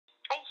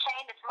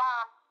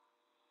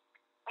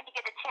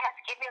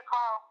Give me a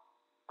call.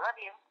 Love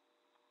you.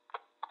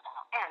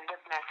 End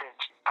of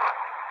message.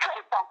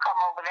 Please don't come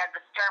over there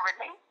disturbing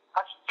me,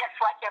 because just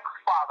like your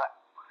father,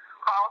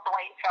 crawls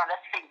away from the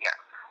finger.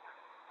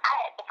 I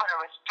had to put a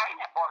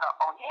restraining order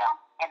on him,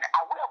 and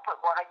I will put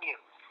one on you.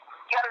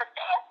 You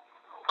understand?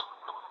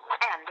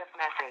 End of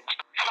message.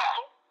 Hey,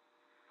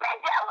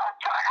 Mandela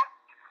Turner,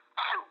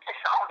 I'm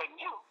disowning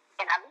you,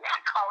 and I'm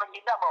not calling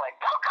you no more.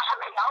 Don't call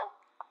me, ho.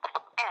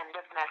 End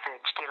of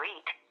message.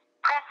 Delete.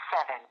 Press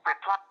 7.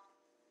 Reply.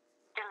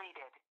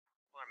 Deleted.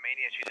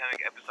 Mania, she's having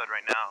an episode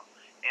right now.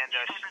 And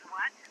she's having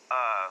what?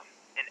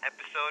 An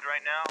episode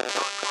right now. I was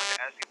calling to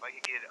ask if I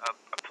could get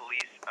a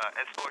police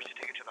escort to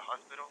take her to the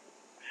hospital.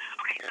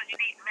 Okay, so you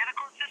need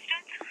medical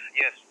assistance?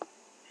 Yes.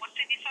 What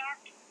city, sir?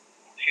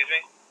 Excuse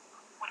me?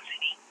 What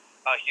city?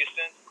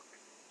 Houston.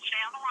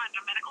 Stay on the line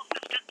for medical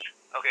assistance.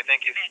 Okay,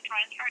 thank you.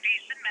 Transfer to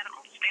Houston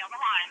Medical. Stay on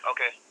the line.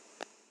 Okay.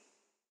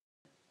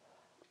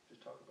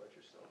 Just talk about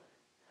yourself.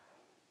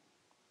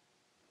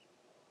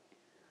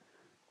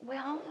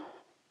 Well,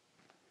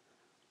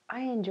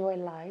 I enjoy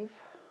life.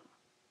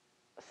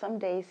 Some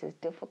days it's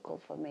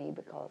difficult for me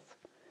because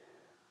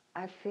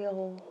I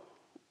feel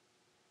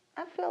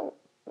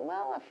a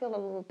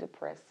little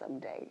depressed some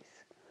days.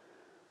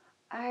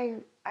 I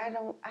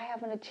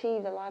haven't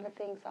achieved a lot of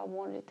things I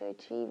wanted to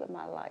achieve in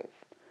my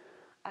life.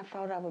 I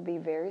thought I would be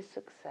very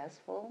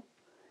successful.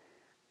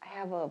 I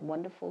have a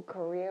wonderful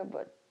career,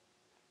 but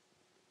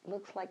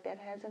looks like that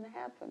hasn't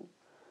happened.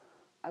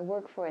 I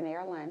worked for an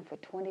airline for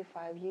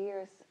 25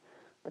 years.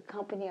 The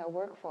company I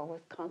worked for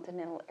was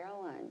Continental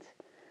Airlines,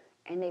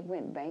 and they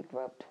went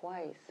bankrupt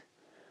twice.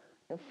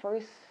 The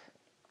first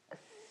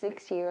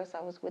 6 years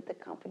I was with the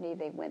company,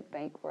 they went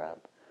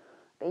bankrupt.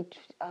 They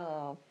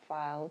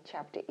filed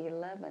Chapter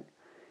 11,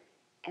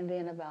 and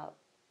then about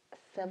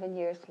 7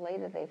 years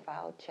later, they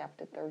filed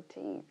Chapter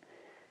 13.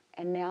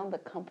 And now the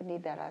company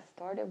that I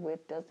started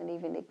with doesn't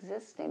even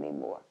exist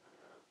anymore.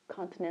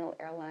 Continental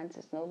Airlines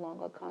is no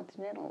longer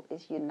Continental,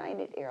 it's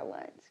United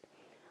Airlines.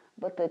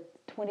 But the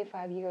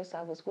 25 years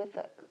I was with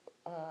the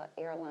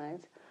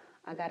airlines,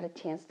 I got a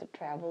chance to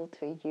travel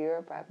to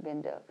Europe. I've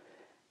been to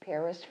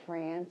Paris,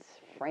 France,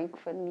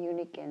 Frankfurt,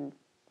 Munich, and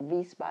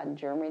Wiesbaden,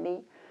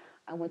 Germany.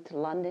 I went to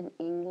London,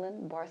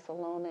 England,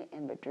 Barcelona,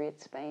 and Madrid,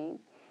 Spain.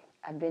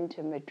 I've been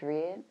to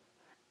Madrid,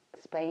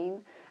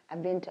 Spain.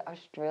 I've been to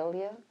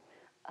Australia,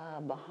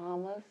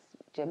 Bahamas,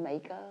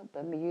 Jamaica,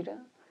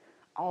 Bermuda,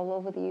 all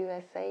over the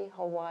USA,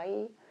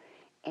 Hawaii,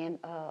 and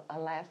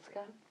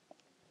Alaska.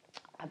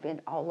 I've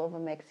been all over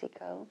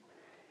Mexico.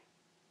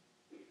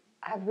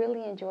 I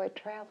really enjoy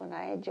traveling.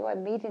 I enjoy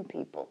meeting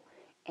people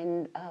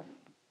and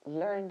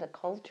learning the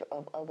culture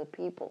of other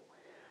people.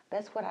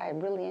 That's what I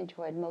really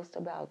enjoyed most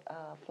about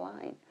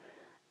flying,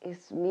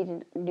 is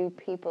meeting new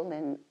people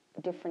in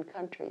different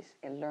countries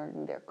and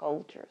learning their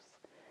cultures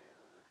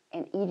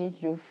and eating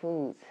new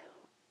foods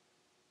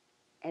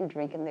and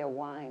drinking their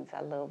wines.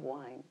 I love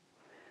wine.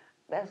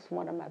 That's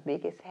one of my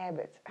biggest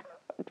habits,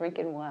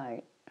 drinking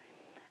wine.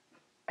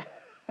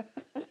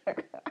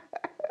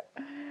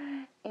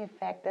 In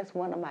fact, that's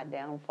one of my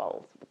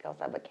downfalls because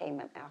I became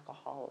an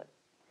alcoholic.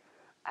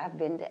 I've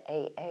been to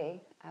AA.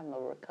 I'm a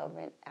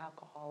recovering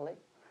alcoholic.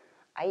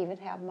 I even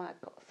have my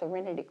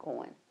Serenity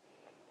coin.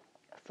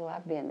 So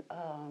I've been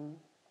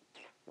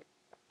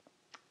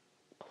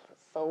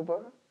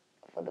sober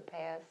for the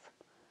past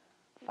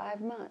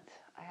 5 months.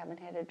 I haven't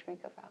had a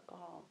drink of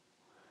alcohol.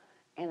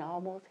 And I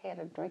almost had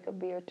a drink of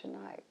beer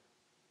tonight.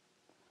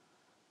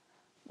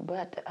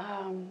 But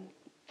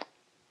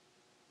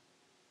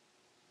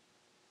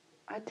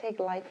I take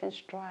life in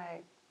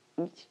stride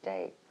each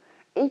day.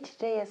 Each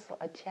day is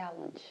a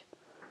challenge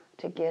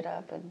to get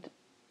up and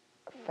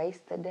face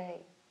the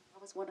day. I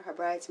was one of her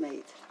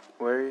bridesmaids.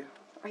 Where are you?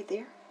 Right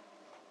there.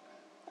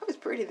 I was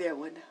pretty there,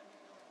 wasn't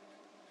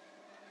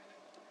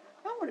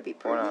I? I want to be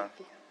pretty. I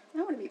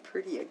want to be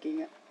pretty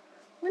again.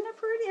 Wasn't I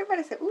pretty?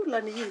 Everybody said, "Ooh,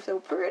 London, you so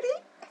pretty."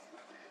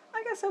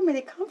 I got so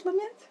many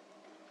compliments.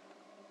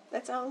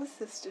 That's all the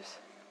sisters.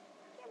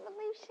 I can't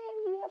believe,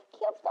 Shane, you have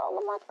kept all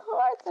of my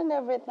cards and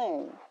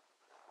everything.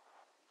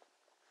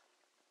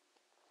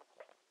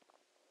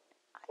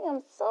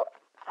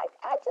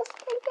 I just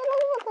can't get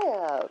over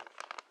that.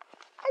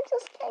 I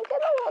just can't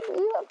get over it.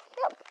 You have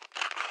kept,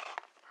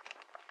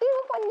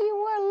 even when you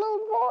were a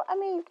little boy,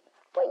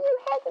 when you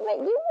had to make,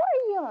 you were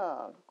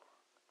young.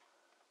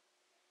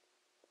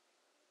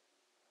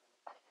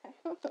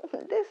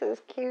 This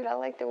is cute. I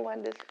like the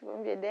one that's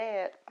from your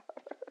dad.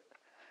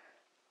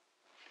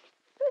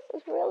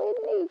 This is really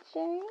neat,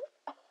 Shane.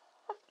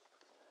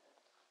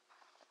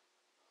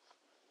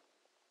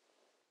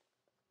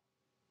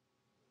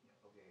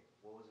 Okay,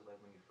 what was it like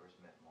when you first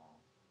met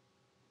Mom?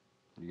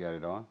 You got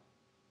it on?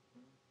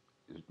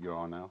 You're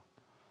on now?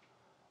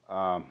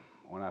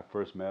 When I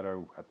first met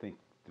her, I think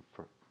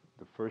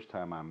the first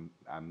time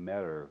I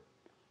met her,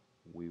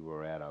 we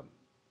were at a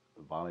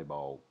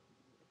volleyball.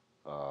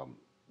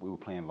 We were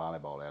playing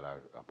volleyball at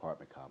our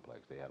apartment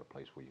complex. They had a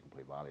place where you can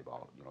play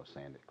volleyball,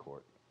 sanded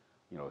court,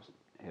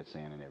 had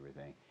sand and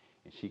everything.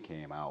 And she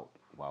came out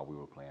while we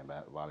were playing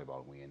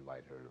volleyball, and we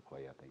invited her to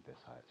play. I think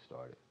that's how it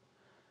started.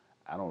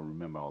 I don't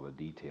remember all the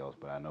details,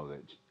 but I know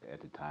that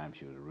at the time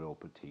she was real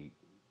petite.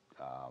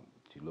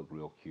 She looked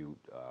real cute,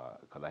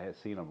 because I had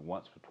seen her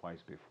once or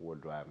twice before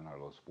driving her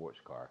little sports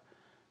car.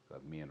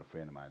 Me and a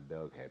friend of mine,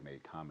 Doug, had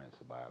made comments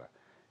about her.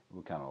 We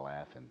were kind of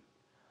laughing.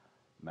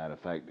 Matter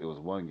of fact, there was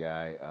one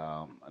guy,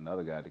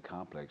 another guy at the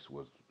complex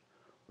was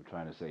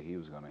trying to say he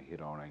was going to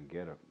hit on her and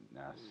get her,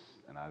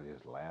 and I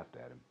just laughed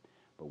at him.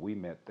 But we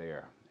met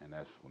there, and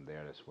that's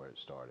where it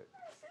started.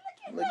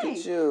 Look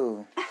at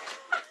you.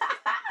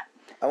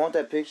 I want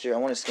that picture. I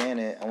want to scan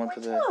it. I want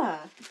to put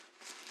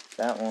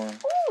that one.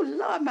 Oh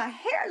Lord, my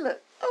hair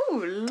look.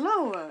 Oh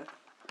Lord,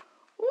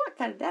 what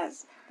kind of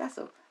that's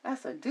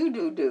a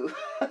do.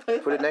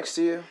 Put it next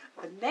to you.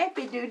 A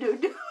nappy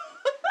do.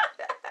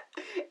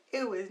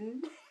 It was.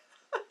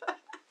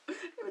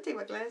 Let me take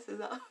my glasses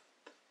off.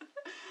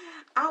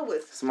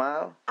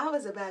 Smile. I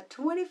was about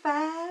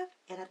 25,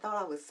 and I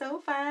thought I was so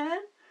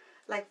fine,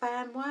 like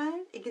fine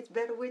wine. It gets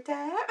better with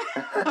time.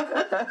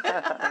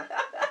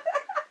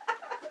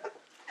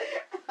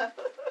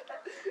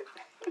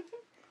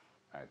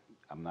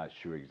 I'm not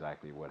sure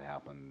exactly what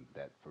happened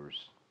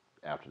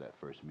after that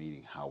first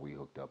meeting, how we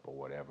hooked up or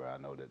whatever. I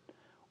know that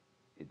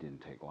it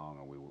didn't take long,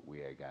 and we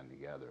had gotten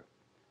together.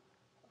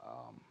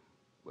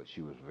 But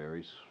she was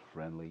very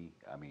friendly.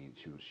 I mean,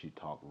 she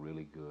talked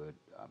really good.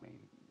 I mean,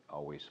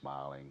 always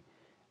smiling,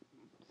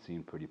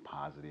 seemed pretty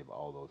positive,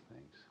 all those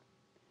things.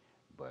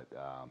 But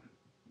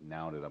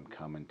now that I'm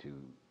coming to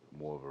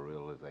more of a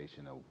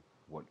realization of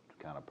what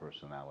kind of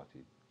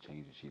personality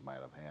changes she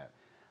might have had,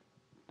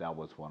 that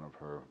was one of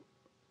her,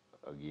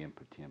 again,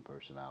 pretend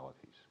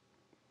personalities.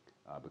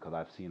 Because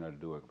I've seen her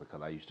do it,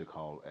 because I used to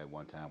call at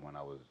one time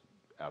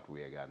after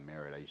we had gotten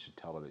married, I used to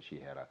tell her that she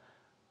had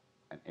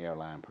an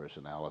airline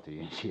personality,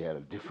 and she had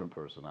a different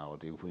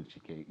personality when she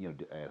came,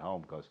 at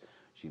home, because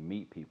she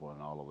meet people,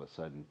 and all of a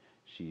sudden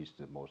she's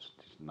the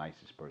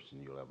nicest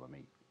person you'll ever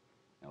meet.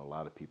 And a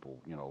lot of people,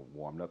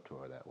 warmed up to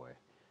her that way.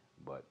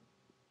 But,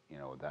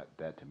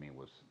 that to me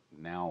was,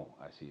 now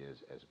I see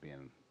as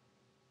being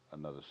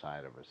another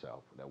side of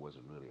herself. That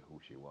wasn't really who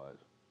she was.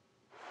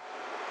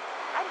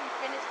 I didn't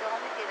finish though, I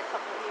only did a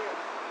couple of years.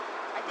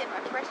 I did my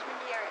freshman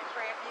year at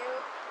Fairview,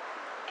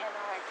 and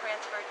I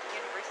transferred to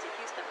University of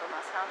Houston for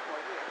my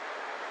sophomore year.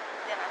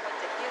 Then I went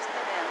to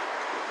Houston and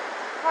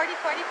party.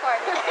 So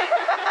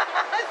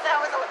I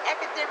was on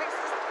academic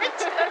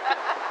suspension.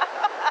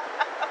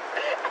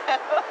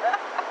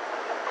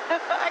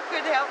 I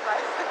couldn't help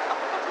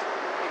myself.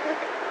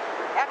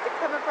 After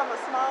coming from a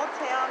small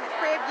town, and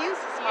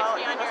Fairview's a small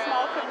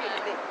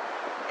community,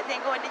 and then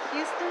going to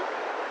Houston,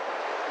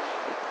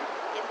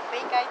 getting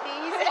fake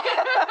IDs.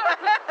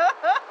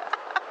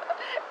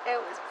 It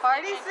was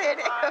party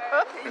city.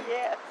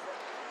 Yes.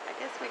 I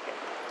guess we could.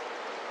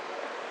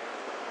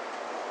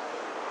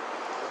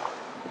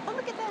 Oh,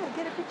 look at that.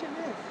 Get a picture of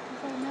this.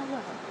 It's on that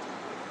level.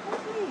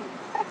 That's neat.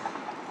 Look at that.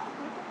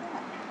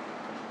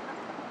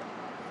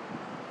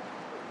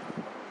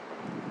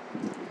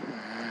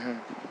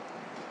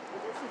 Oh,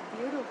 this is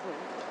beautiful.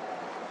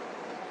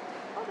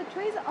 Oh, the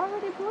trees are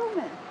already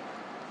blooming.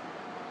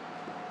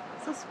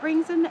 So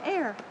spring's in the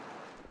air.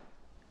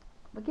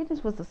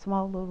 McGinnis was a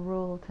small little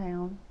rural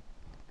town.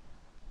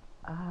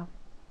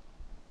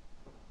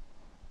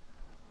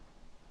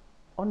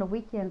 On the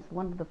weekends,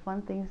 one of the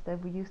fun things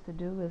that we used to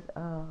do is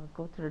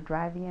go to the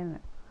drive-in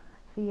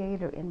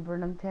theater in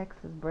Burnham,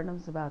 Texas.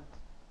 Burnham's about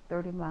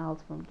 30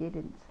 miles from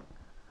Giddens.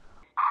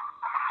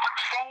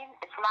 Shane,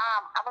 it's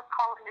Mom. I was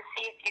calling to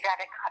see if you got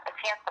a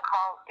chance to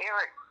call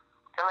Eric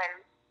to let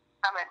him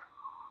come in.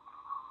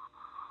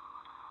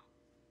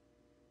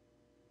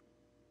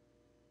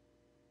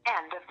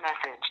 End of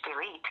message.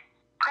 Delete.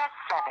 Press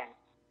 7.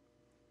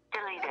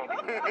 Deleted.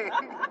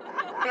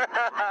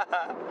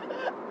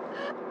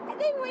 And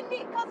they wouldn't,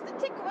 because the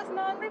ticket was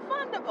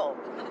non-refundable.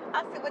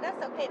 I said, well,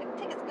 that's okay. The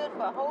ticket's good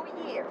for a whole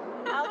year.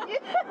 I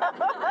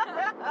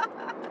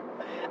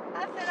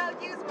said, I'll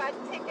use my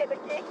ticket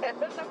again.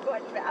 I'm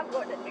going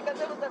to, because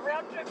it was a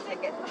round trip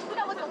ticket.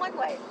 No, it was a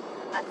one-way.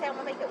 I said, I'm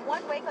going to make it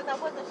one way because I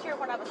wasn't sure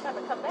when I was going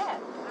to come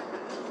back.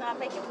 So I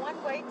make it one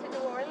way to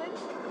New Orleans.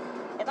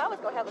 And I was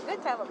going to have a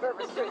good time at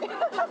Bourbon Street.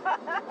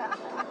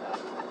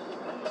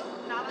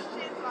 Not a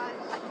chance,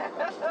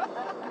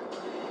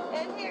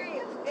 and here he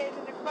is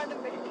standing in front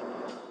of me.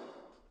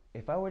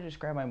 If I were to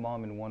describe my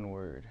mom in one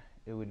word,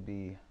 it would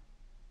be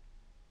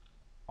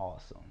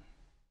awesome.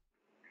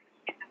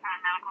 It's a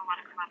medical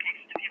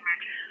location to be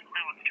emergency.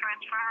 I want to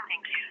transfer.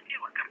 Thank you.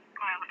 You're welcome.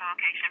 Go ahead with the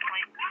location,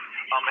 please.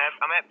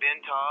 I'm at Ben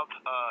Taub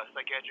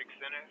Psychiatric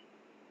Center,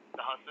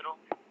 the hospital,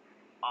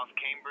 off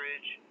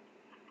Cambridge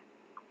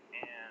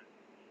and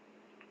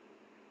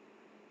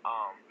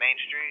Main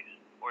Street,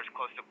 or it's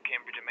close to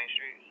Cambridge and Main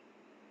Street.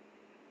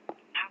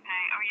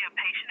 Okay. Are you a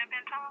patient at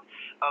Ben Taub?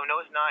 Oh, no,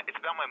 it's not. It's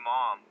about my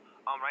mom.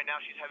 Right now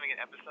she's having an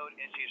episode,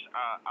 and she's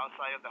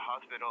outside of the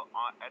hospital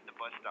at the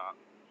bus stop.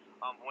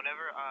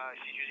 Whenever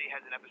she usually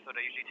has an episode,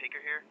 I usually take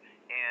her here,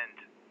 and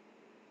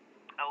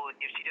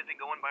if she doesn't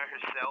go in by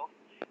herself,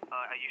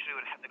 I usually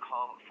would have to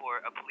call for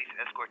a police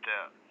escort to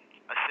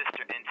assist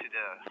her into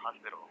the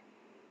hospital.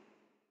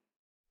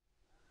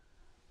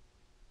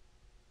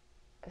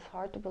 It's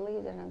hard to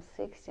believe that I'm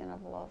 60 and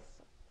I've lost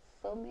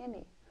so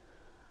many.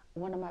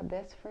 One of my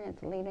best friends,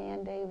 Lena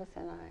Ann Davis,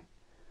 and I,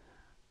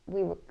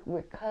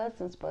 we're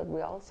cousins, but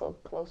we're also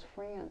close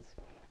friends.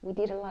 We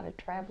did a lot of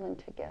traveling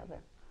together.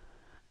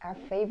 Our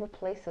favorite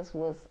places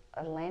was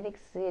Atlantic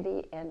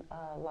City and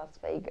Las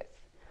Vegas,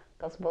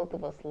 because both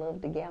of us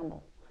loved to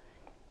gamble.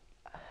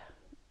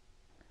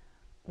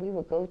 We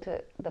would go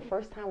to, the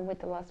first time we went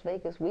to Las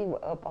Vegas, we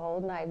were up all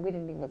night. We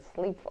didn't even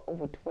sleep for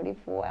over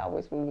 24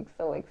 hours. We were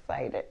so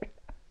excited.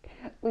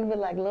 We were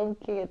like little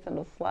kids in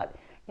the slot.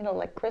 You know,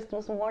 like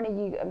Christmas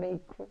morning,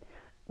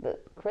 the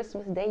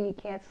Christmas day, you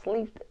can't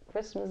sleep.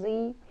 Christmas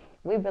Eve,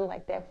 we were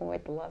like that when we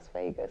went to Las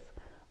Vegas.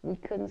 We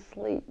couldn't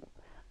sleep.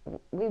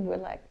 We were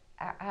like,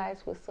 our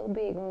eyes were so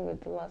big when we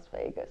went to Las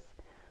Vegas,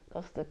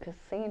 because the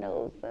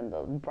casinos and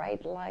the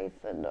bright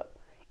lights and the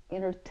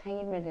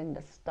entertainment and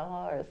the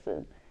stars,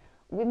 and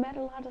we met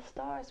a lot of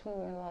stars when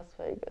we were in Las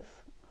Vegas.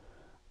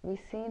 We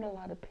seen a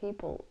lot of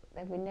people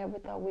that we never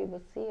thought we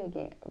would see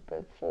again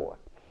before.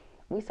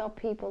 We saw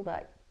people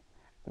like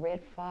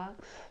Red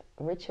Fox,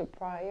 Richard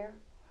Pryor,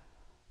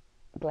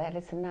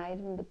 Gladys Knight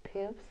and the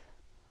Pips,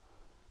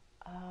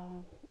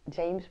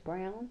 James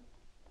Brown,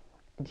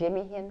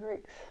 Jimi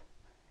Hendrix,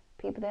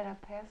 people that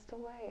have passed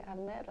away. I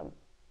met them.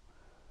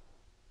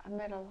 I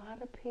met a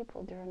lot of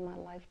people during my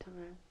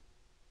lifetime.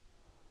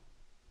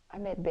 I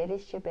met Betty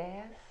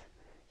Shabazz.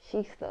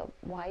 She's the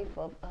wife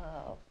of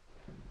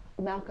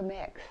Malcolm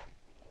X.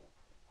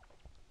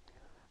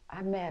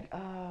 I met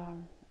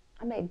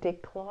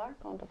Dick Clark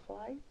on the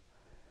flight.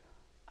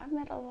 I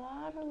met a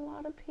lot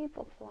of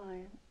people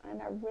flying,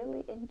 and I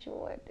really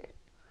enjoyed it.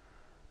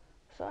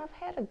 So I've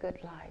had a good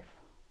life,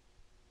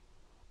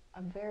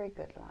 a very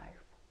good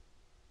life.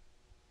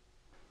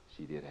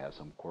 She did have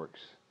some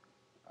quirks,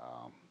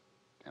 um,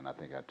 and I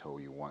think I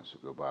told you once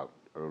about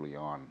early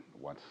on.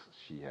 Once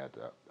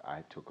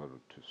I took her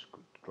to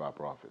drop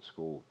her off at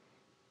school.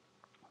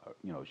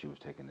 She was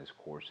taking this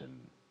course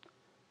in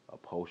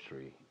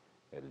upholstery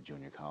at a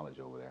junior college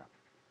over there,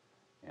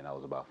 and I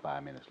was about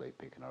 5 minutes late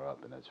picking her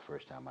up, and that's the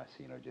first time I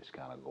seen her just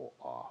kind of go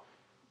off,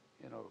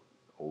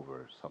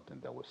 over something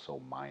that was so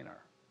minor.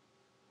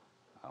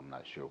 I'm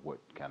not sure what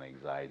kind of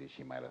anxiety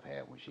she might have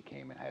had when she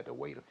came and had to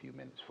wait a few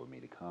minutes for me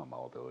to come,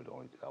 although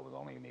I was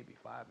only maybe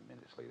 5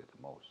 minutes late at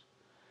the most.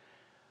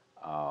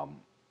 I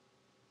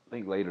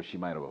think later she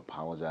might have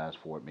apologized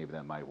for it. Maybe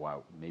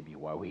maybe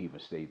why we even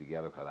stayed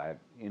together, because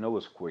it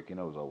was quick, it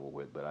was over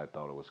with, but I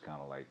thought it was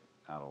kind of like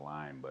out of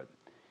line. But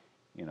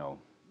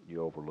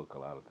you overlook a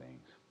lot of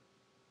things.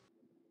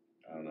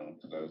 I don't know,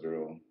 because I was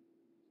real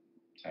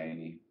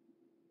tiny.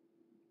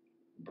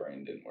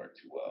 Brain didn't work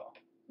too well.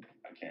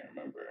 I can't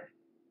remember.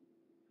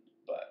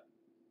 But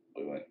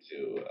we went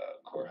to a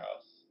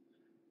courthouse,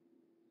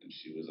 and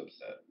she was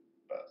upset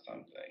about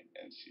something,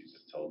 and she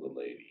just told the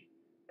lady,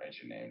 write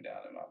your name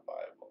down in my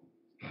Bible.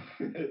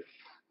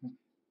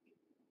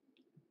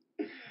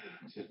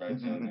 Just write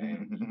your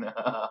name.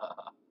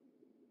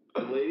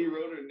 The lady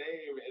wrote her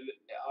name, and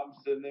I'm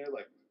sitting there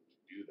like,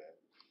 do that.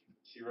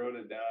 She wrote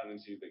it down,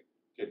 and she's like,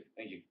 good,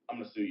 thank you. I'm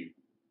going to sue you.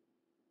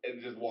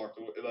 And just walked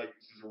away, like,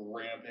 just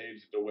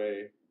rampaged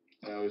away.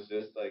 And I was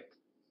just like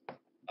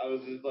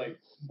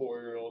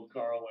 4-year-old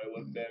Carl. I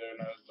looked at her,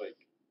 and I was like,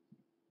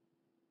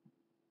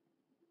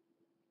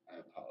 I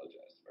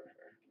apologize for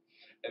her.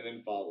 And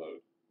then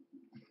followed.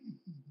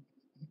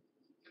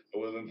 I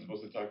wasn't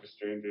supposed to talk to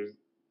strangers.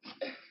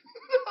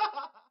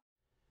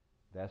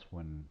 That's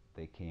when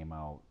they came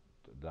out.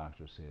 The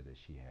doctor said that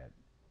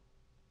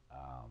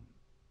um,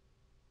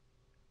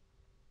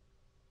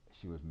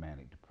 she was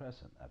manic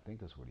depressant. I think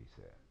that's what he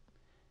said.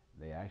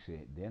 They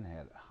actually then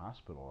had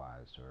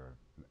hospitalized her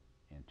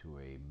into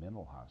a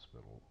mental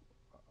hospital.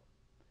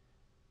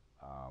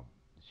 Um,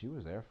 she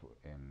was there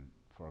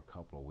for a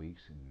couple of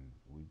weeks, and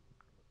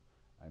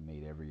I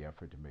made every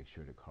effort to make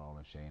sure that Carl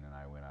and Shane and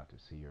I went out to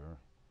see her.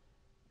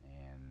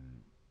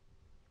 And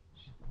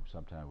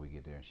sometimes we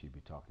get there and she'd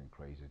be talking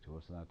crazy to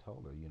us, and I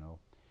told her,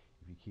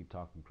 if you keep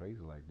talking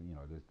crazy like,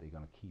 they're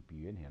gonna keep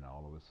you in here. And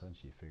all of a sudden,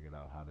 she figured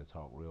out how to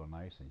talk real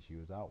nice, and she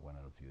was out one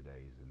in a few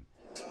days. And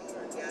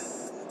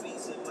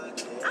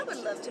I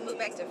would love to move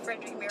back to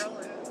Frederick,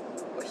 Maryland,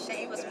 where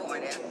Shane was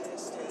born at.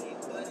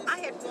 I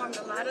had formed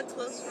a lot of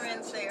close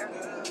friends there.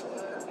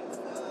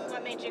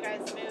 What made you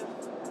guys move?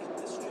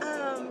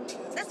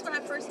 That's when I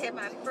first had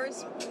my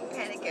first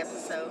panic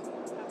episode.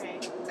 Okay.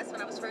 That's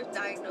when I was first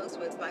diagnosed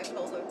with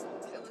bipolar.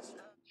 It was.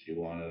 She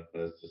wanted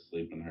us to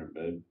sleep in her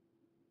bed.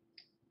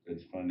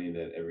 It's funny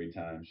that every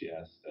time she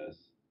asked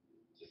us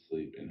to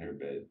sleep in her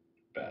bed,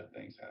 bad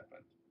things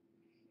happened.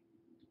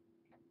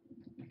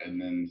 And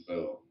then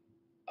so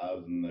I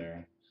was in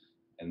there,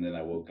 and then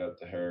I woke up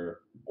to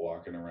her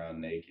walking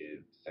around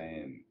naked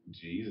saying,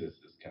 Jesus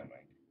is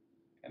coming.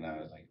 And I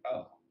was like,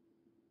 oh,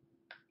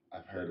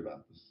 I've heard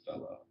about this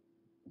fellow.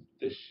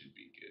 This should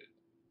be good.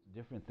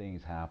 Different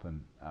things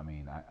happen. I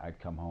mean, I'd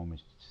come home and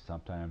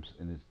sometimes,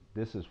 and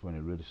this is when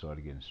it really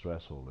started getting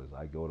stressful. Is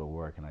I go to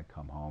work and I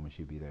come home and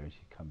she'd be there and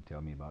she'd come tell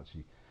me about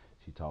she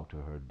talked to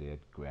her dead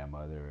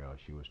grandmother, or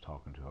she was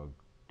talking to her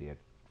dead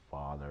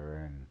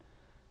father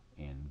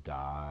and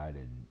God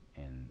and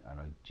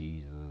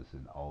Jesus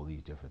and all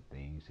these different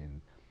things,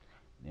 and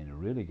it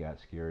really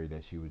got scary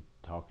that she was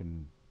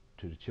talking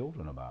to the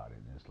children about it.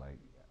 And it's like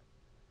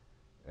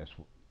that's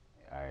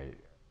I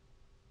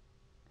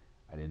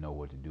didn't know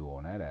what to do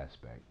on that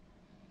aspect.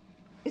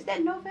 Is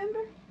that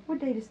November? What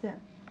date is that?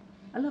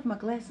 I left my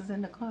glasses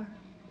in the car.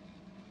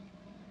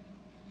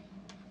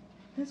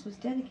 This was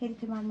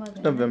dedicated to my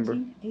mother November.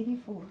 in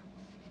 1984.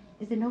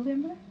 Is it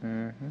November?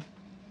 Mm-hmm.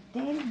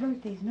 Daddy's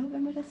birthday is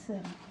November the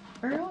 7th.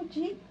 Earl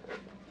G.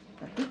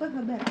 The Duke of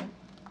Habakkuk.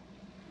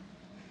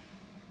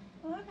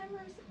 Oh, have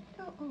mercy.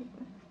 Don't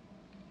open.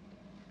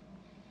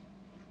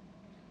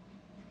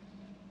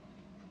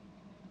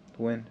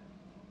 Wind.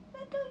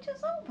 That door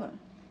just opened.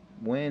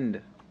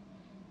 Wind.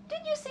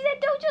 Did you see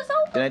that door just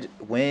open?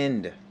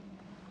 Wind.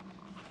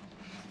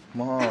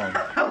 Mom.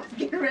 I was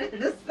getting ready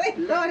to say,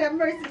 Lord have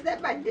mercy, is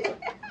that my dad?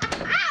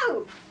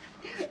 Ow!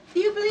 Do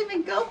you believe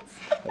in ghosts?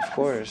 Of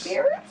course.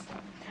 Spirits?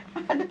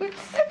 I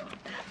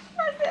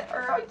said,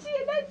 Earl G,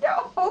 and that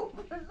door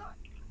open.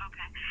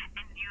 Okay.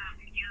 And you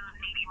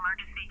need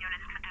emergency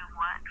units to do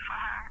what for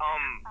her?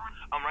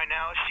 Right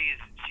now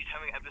she's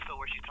having an episode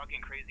where she's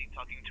talking crazy,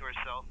 talking to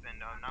herself, and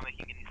not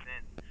making any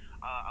sense.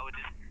 I would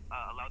just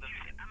allow them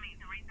to. I mean,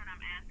 the reason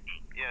I'm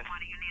asking Yes. why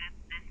do you need a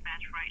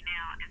dispatch right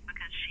now is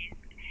because she's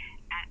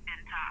at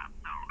that time.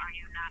 So are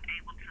you not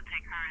able to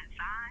take her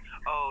inside?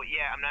 Oh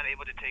yeah, I'm not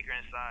able to take her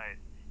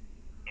inside.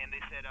 And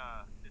they said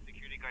the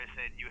security guard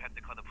said you have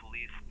to call the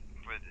police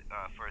for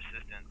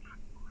assistance.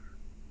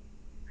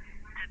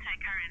 To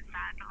take her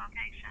inside the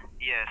location?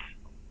 Yes.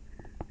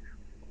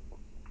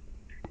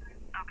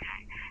 Okay.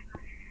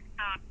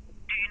 So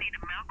do you need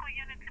a medical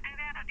unit to do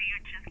that, or do you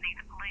just need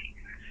the police?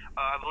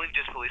 I believe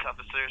just police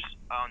officers.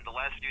 The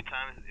last few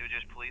times it was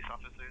just police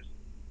officers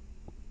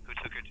who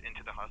took her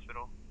into the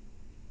hospital.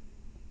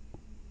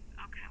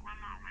 Okay, one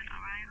moment,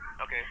 all right?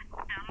 Okay.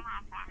 Down the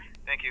line for me.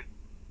 Thank you.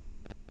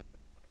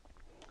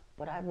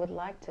 But I would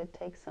like to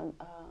take some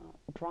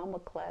drama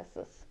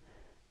classes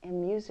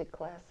and music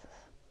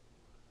classes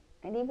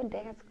and even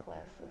dance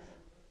classes.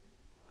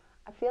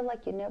 I feel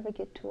like you never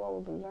get too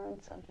old to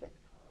learn something.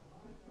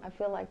 I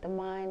feel like the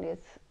mind is,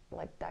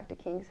 like Dr.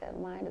 King said,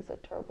 mind is a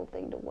terrible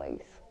thing to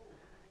waste.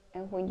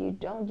 And when you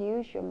don't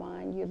use your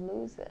mind, you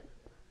lose it.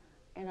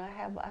 And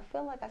I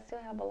feel like I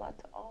still have a lot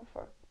to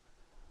offer.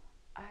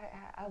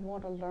 I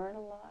want to learn a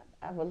lot.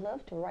 I would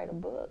love to write a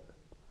book.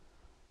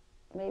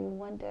 Maybe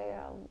one day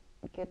I'll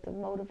get the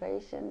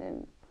motivation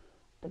and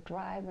the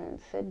drive and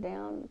sit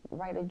down,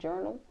 write a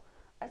journal.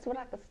 That's what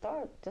I could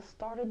start. Just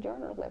start a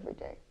journal every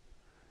day.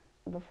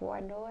 Before I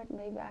know it,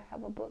 maybe I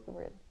have a book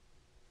written.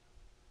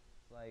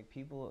 Like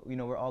people,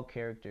 we're all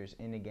characters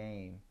in the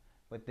game,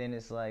 but then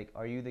it's like,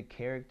 are you the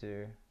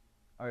character?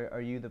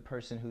 Are you the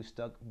person who's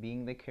stuck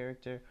being the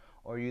character,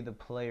 or are you the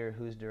player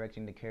who's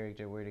directing the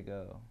character where to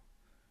go?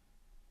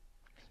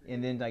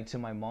 And then like to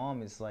my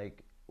mom, it's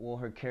like, well,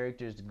 her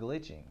character's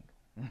glitching.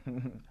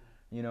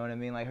 You know what I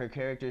mean? Like her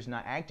character's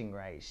not acting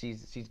right.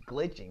 She's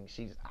glitching.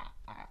 She's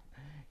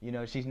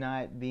she's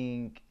not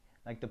being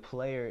like, the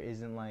player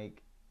isn't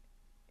like,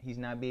 he's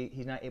not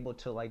able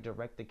to like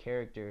direct the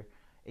character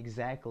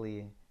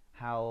exactly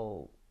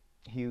how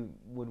he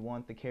would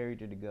want the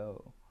character to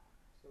go.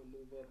 So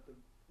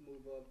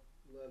move up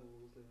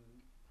levels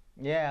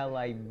and yeah,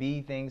 like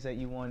be things that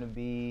you want to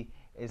be.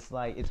 It's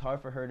like it's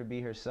hard for her to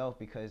be herself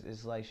because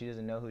it's like she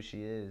doesn't know who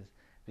she is,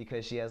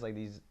 because she has like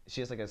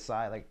a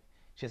side, like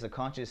she has a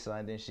conscious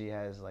side, then she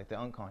has like the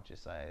unconscious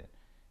side,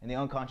 and the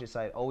unconscious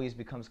side always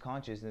becomes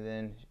conscious, and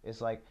then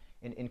it's like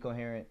an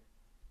incoherent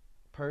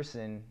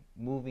person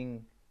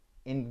moving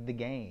in the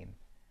game.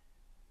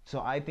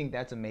 So I think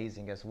that's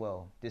amazing as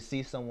well, to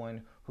see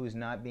someone who's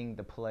not being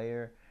the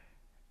player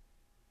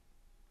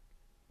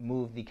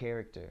move the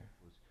character.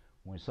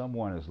 When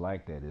someone is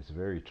like that, it's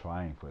very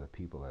trying for the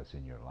people that's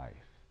in your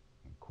life.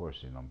 Of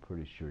course, and I'm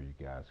pretty sure you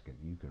guys can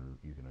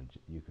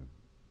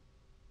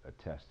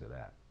attest to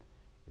that.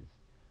 It's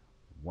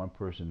one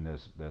person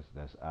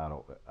that's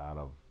out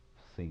of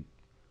sync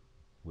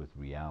with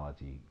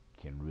reality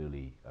can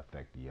really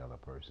affect the other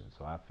person.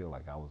 So I feel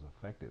like I was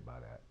affected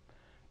by that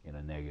in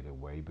a negative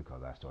way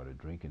because I started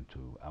drinking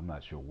too. I'm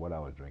not sure what I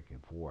was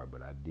drinking for,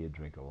 but I did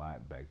drink a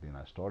lot back then.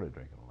 I started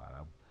drinking a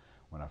lot.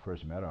 When I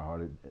first met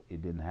her,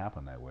 it didn't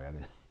happen that way.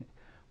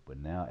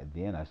 But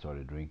then I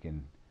started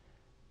drinking.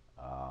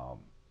 I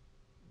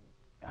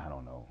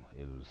don't know.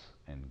 It was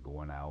and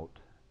going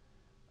out,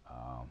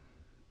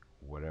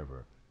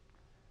 whatever.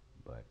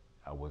 But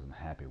I wasn't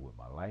happy with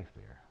my life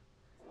there.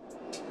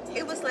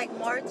 It was like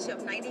March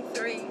of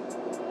 '93.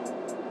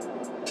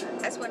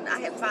 That's when I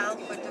had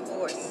filed for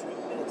divorce.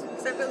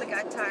 Because I really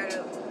got tired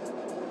of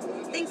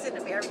things in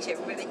the marriage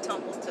had really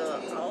tumbled to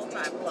an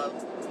all-time low.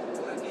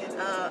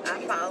 I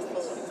filed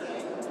for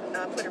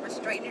put a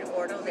restraining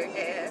order on their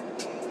dad,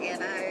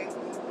 and I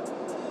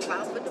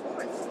filed for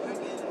divorce.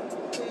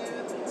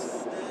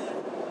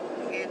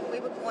 And we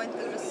were going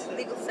through this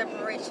legal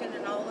separation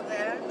and all of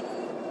that.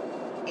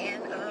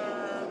 And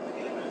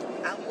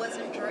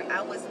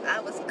I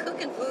was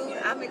cooking food.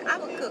 I mean, I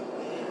would cook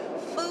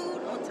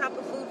food on top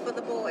of food for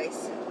the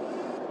boys.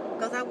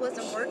 Because I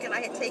wasn't working.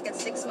 I had taken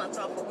 6 months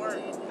off of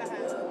work.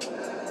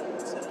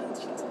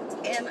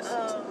 And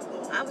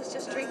I was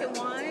just drinking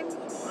wine.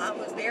 I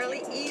would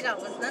barely eat. I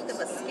was nothing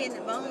but skin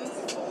and bones.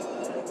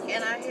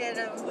 And I had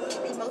an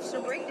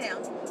emotional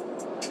breakdown.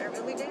 I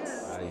really did.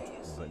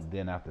 But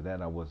then after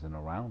that, I wasn't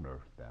around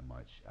her that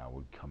much. I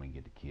would come and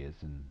get the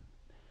kids and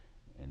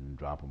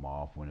drop them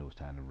off when it was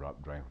time to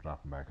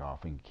drop them back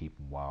off and keep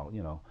them while,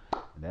 you know.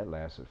 And that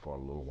lasted for a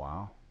little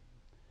while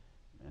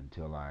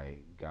until I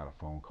got a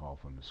phone call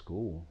from the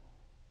school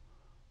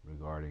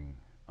regarding,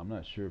 I'm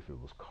not sure if it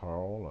was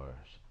Carl or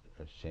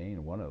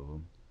Shane, one of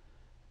them,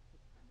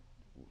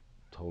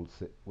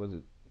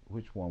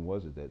 which one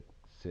was it that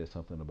said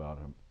something about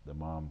the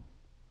mom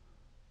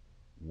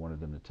wanted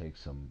them to take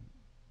some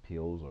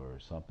pills or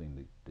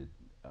something that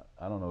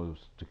I don't know, it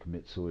was to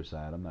commit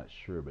suicide. I'm not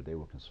sure, but they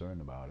were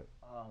concerned about it.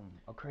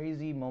 A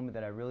crazy moment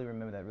that I really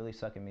remember that really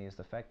stuck in me is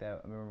the fact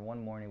that I remember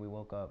one morning we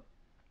woke up,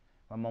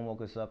 my mom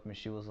woke us up and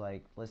she was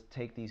like, let's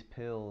take these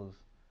pills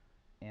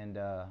and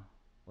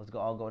let's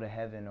all go to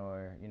heaven,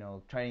 or, you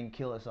know, try and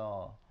kill us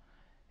all.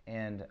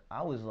 And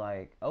I was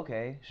like,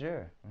 okay,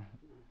 sure.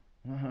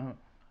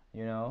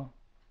 You know,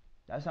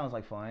 that sounds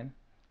like fun.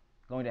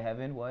 Going to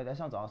heaven, what? That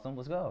sounds awesome.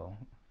 Let's go.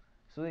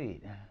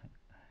 Sweet.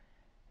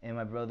 And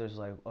my brother's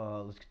like,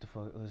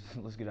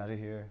 let's get out of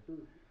here.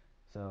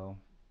 So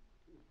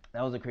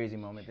that was a crazy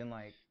moment. Then,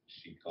 like,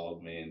 she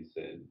called me and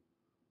said,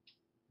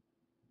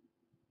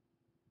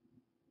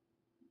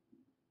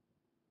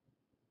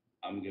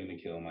 I'm gonna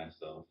kill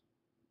myself,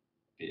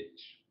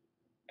 bitch,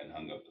 and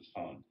hung up the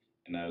phone.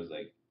 And I was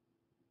like,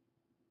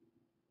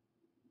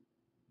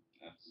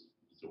 that's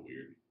a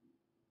weird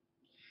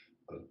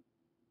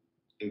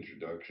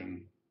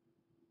introduction.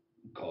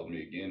 Called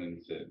me again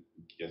and said,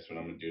 guess what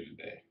I'm gonna do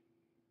today?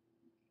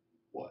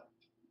 What?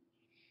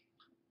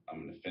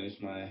 I'm gonna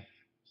finish my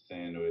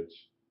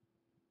sandwich.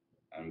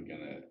 I'm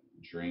gonna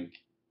drink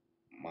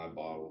my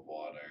bottle of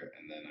water,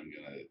 and then I'm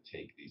gonna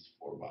take these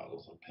 4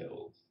 bottles of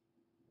pills.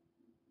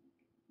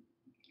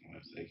 And I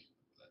was like,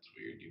 that's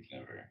weird.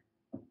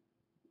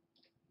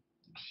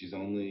 She's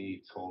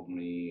only told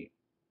me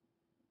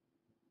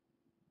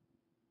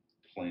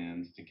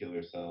plans to kill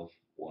herself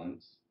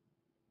once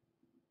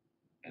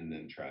and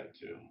then tried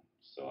to.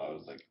 So I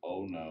was like,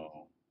 oh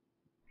no.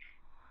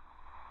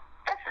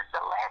 This is the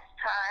last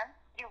time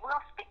you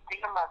will speak to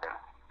your mother.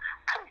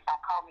 Please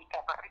don't call me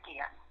ever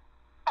again.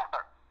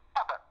 Ever,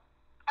 ever,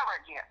 ever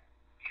again.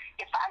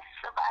 If I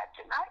survive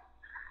tonight,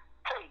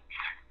 please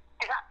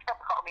do not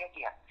ever call me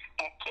again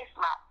and kiss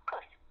my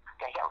pussy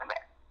the hell in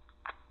it.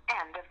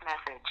 End of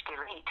message.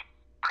 Delete.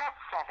 Press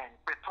 7.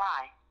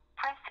 Reply.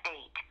 Press 8.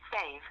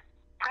 Save.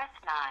 Press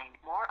 9.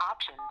 More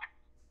options.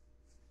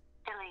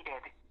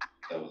 Deleted.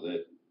 That was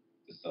it.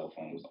 The cell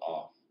phone was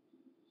off.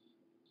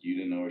 You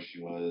didn't know where she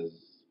was.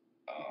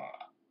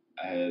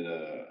 I had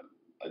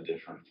a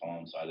different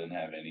phone, so I didn't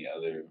have any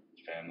other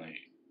family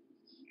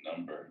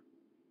number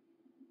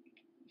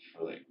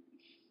for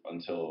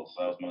so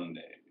that was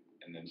Monday,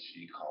 and then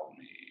she called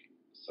me.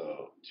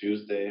 So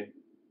Tuesday,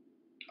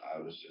 I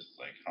was just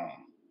like,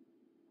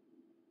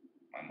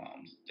 my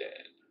mom's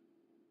dead.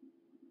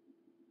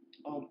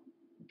 I'll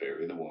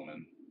bury the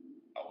woman.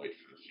 I'll wait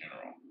for the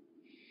funeral.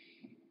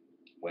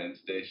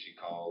 Wednesday, she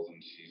calls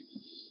and she's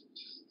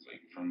just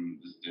like from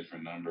this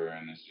different number,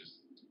 and it's just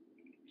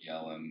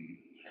yelling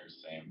her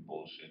same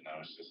bullshit. And I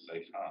was just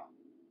like,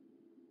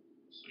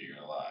 so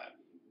you're alive.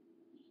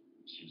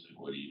 She was like,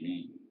 what do you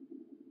mean?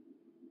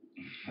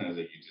 I was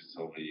like, you just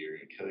told me you were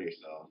gonna kill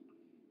yourself.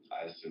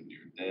 I assumed you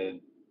were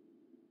dead.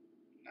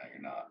 Now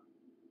you're not.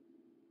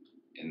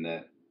 In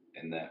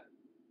that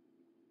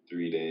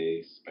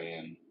 3-day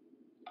span,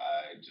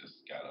 I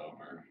just got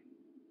over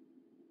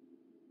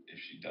if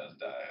she does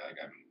die.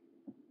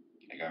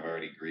 I've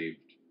already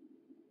grieved,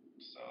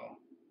 so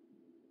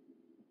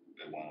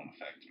it won't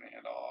affect me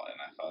at all. And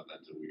I thought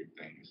that's a weird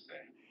thing to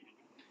say.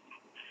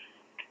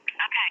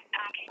 Okay,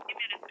 can you give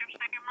me a description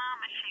of your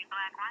mom? Is she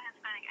black, white,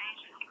 Hispanic,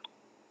 Asian?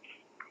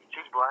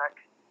 She's black.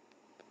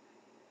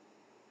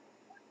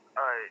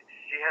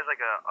 She has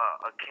like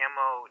a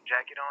camo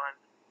jacket on.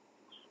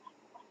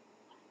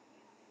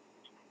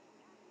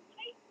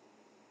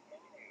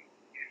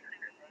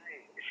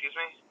 Excuse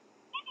me?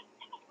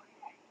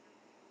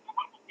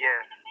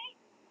 Yeah.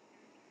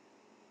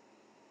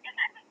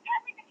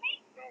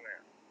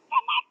 No,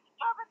 man.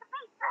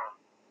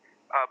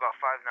 About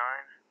 5'9",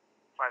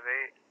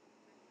 5'8",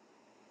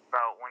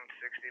 about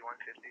 160,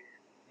 150.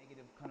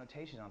 Negative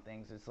connotation on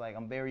things. It's like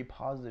I'm very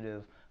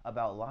positive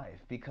about life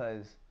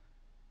because,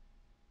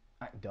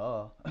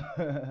 duh.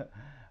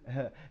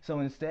 So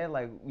instead,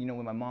 like, you know,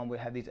 when my mom would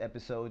have these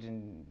episodes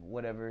and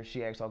whatever,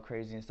 she acts all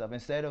crazy and stuff.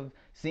 Instead of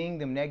seeing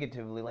them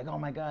negatively, like, oh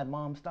my God,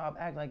 Mom, stop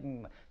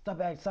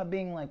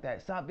being like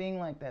that, stop being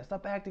like that,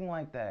 stop acting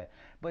like that.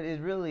 But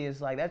it really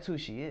is like that's who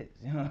she is.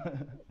 You know?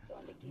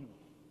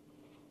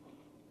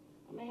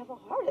 I may have a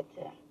heart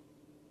attack.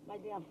 My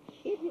damn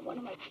kidney, one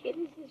of my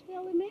kidneys is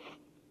failing me.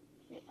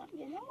 I'm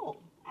getting old.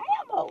 I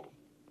am old.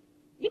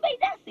 You may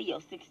not see your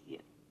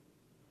 60th.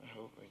 I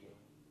hope I do.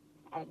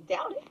 I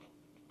doubt it.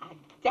 I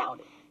doubt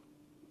it.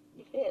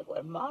 You said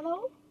what,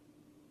 mono?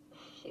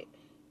 Shit.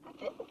 I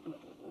think.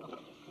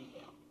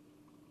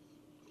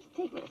 Just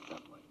take me to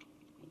Subway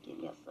and get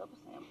me a Subway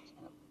sandwich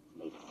and a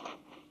tomato soup.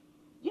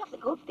 You have to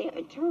go there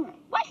and turn.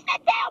 Watch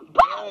that damn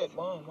bus! Hey,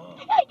 Mom.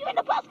 Hey, you in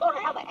the bus going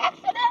to have an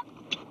accident?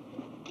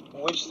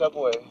 Which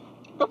Subway?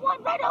 The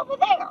one right over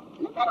there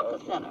in the medical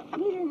center. I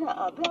mean, in the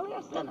Bel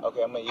Air Center.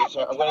 Okay, I'm gonna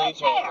U-turn. I'm gonna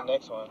U-turn at the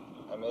next one.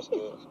 I missed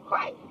it.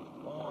 Christ.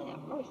 Lord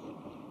have mercy.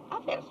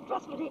 I've had a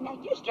stressful day. Now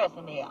you're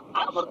stressing me out.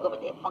 I don't want to go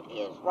with that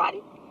funky ass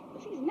Roddy,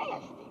 because he's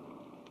nasty.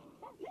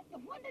 Let the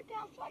window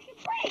down so I can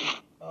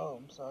breathe. Oh,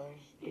 I'm sorry.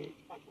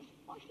 It's got this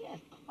funky ass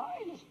car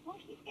and this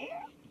funky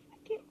air. I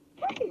can't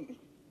breathe.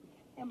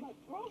 And my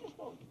throat is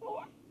so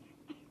sore.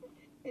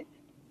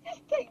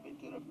 Just take me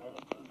to the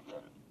medical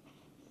center.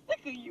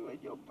 Sick of you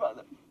and your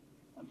brother.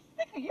 I'm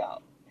sick of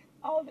y'all.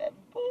 All that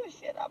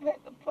bullshit I've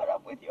had to put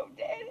up with your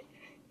daddy.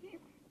 He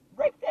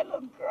raped that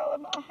little girl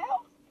in my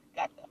house.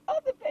 Got the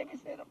other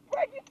babysitter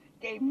pregnant.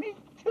 Gave me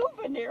 2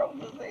 venereal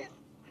disease.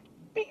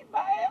 Beat my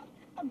ass.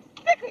 I'm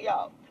sick of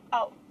y'all.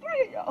 All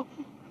 3 of y'all.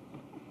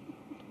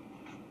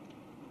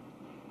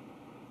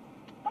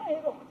 I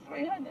had over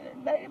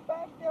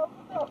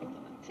 $395,000 in the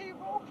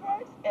T-Roll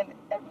price and the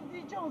Edward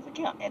D. Jones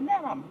account. And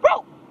now I'm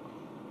broke.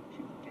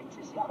 You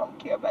bitches, y'all don't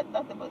care about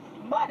nothing but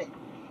money.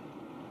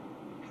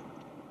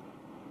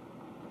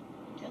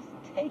 Just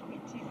take me,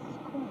 Jesus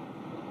Christ.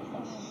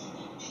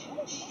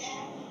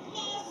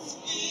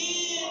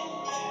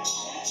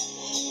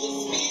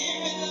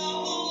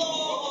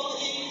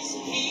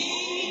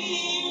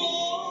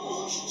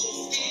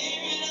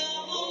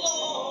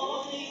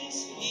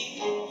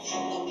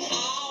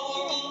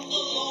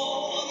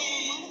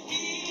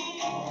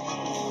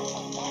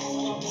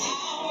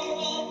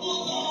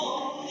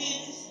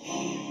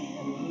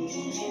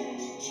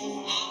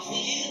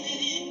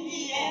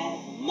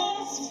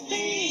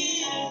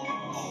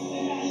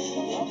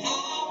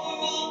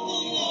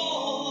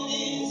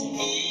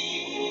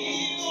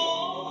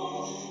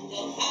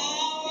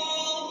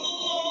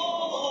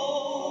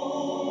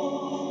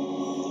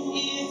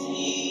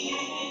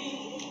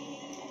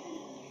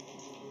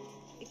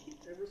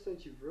 Ever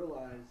since you've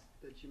realized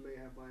that you may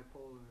have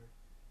bipolar,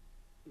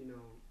 you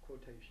know,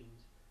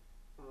 quotations,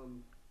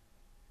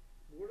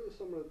 what are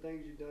some of the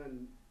things you've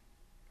done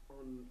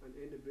on an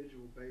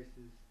individual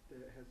basis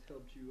that has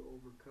helped you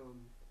overcome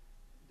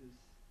this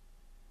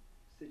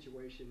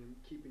situation and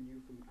keeping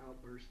you from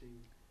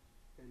outbursting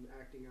and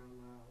acting out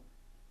loud?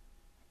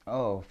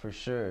 Oh, for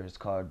sure. It's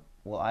called,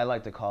 well, I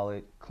like to call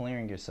it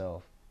clearing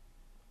yourself,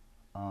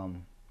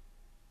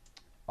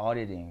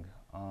 auditing,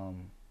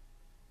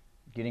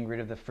 getting rid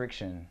of the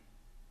friction,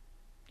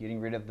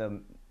 getting rid of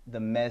the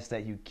mess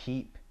that you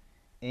keep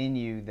in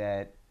you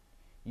that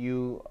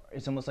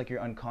it's almost like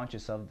you're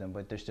unconscious of them,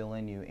 but they're still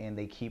in you and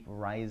they keep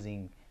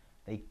rising,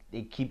 they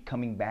keep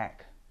coming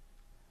back.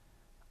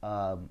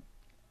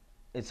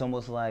 It's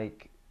almost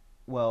like,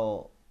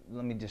 well,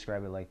 let me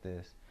describe it like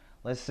this.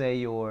 Let's say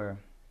you're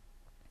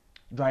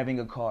driving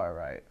a car,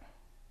 right?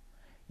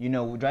 You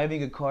know,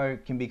 driving a car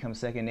can become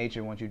second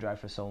nature once you drive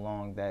for so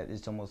long that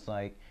it's almost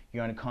like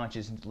you're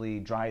unconsciously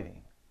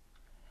driving.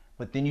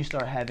 But then you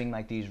start having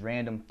like these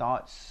random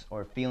thoughts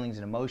or feelings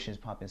and emotions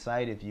pop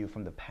inside of you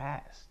from the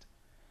past,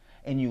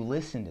 and you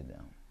listen to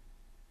them.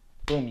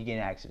 Boom, you get in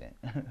an accident.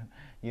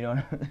 You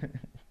know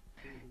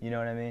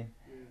what I mean?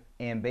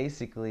 Yeah. And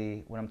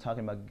basically, when I'm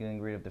talking about getting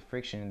rid of the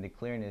friction and the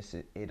clearness,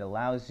 it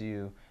allows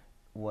you,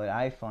 what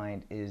I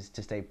find is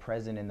to stay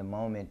present in the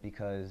moment,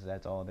 because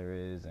that's all there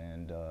is,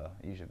 and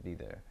you should be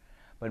there.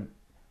 But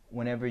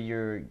whenever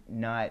you're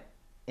not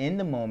in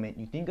the moment,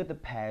 you think of the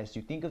past,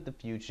 you think of the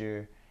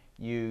future,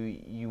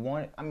 you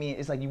want, I mean,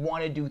 it's like you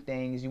want to do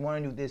things, you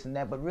want to do this and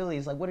that, but really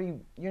it's like,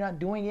 you're not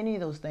doing any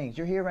of those things.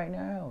 You're here right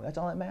now. That's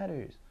all that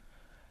matters.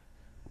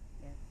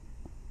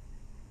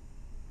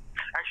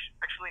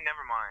 Actually,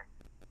 never mind.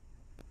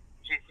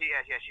 She's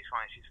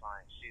fine.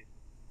 She's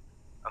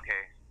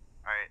okay.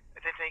 All right.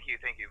 Thank you.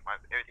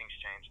 Everything's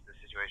changed. The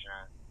situation.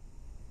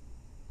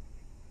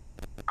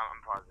 I'm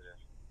positive.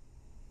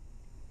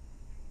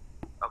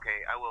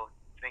 Okay, I will.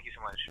 Thank you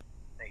so much.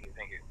 Thank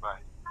you.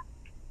 Bye.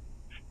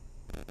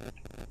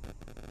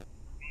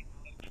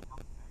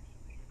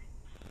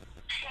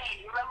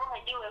 Hey, you remember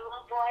when you were a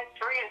little boy,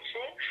 3 and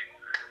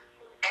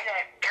 6, and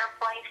that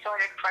airplane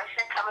started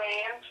crashing coming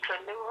in to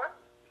Newark?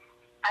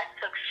 I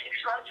took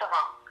 6 months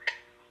off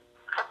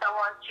because I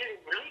want you to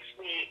release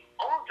me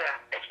older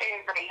if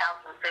anybody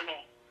happens to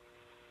me.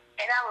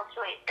 And I would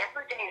play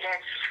every day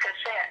that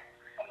cassette.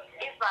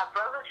 If my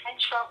brother's in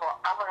trouble,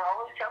 I would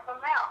always help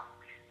him out.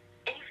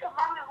 said,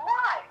 Mommy,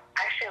 why?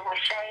 I said, well,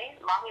 Shane,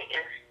 Mommy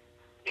is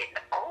getting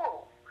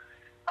old.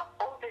 I'm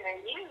older than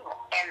you.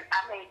 And I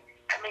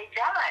may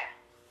die.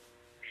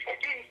 Then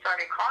he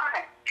started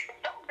crying. He said,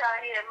 don't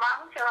die yet,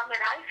 Mom, until I'm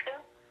in high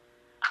school.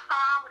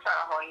 I'm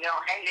sorry, oh, you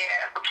don't hang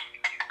there.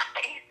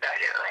 He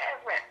started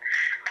laughing.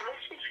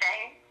 Listen,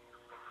 Shane,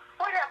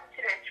 what happened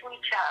to that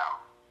sweet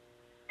child?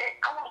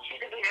 I want you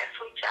to be that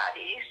sweet child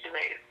you used to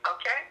be,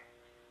 okay?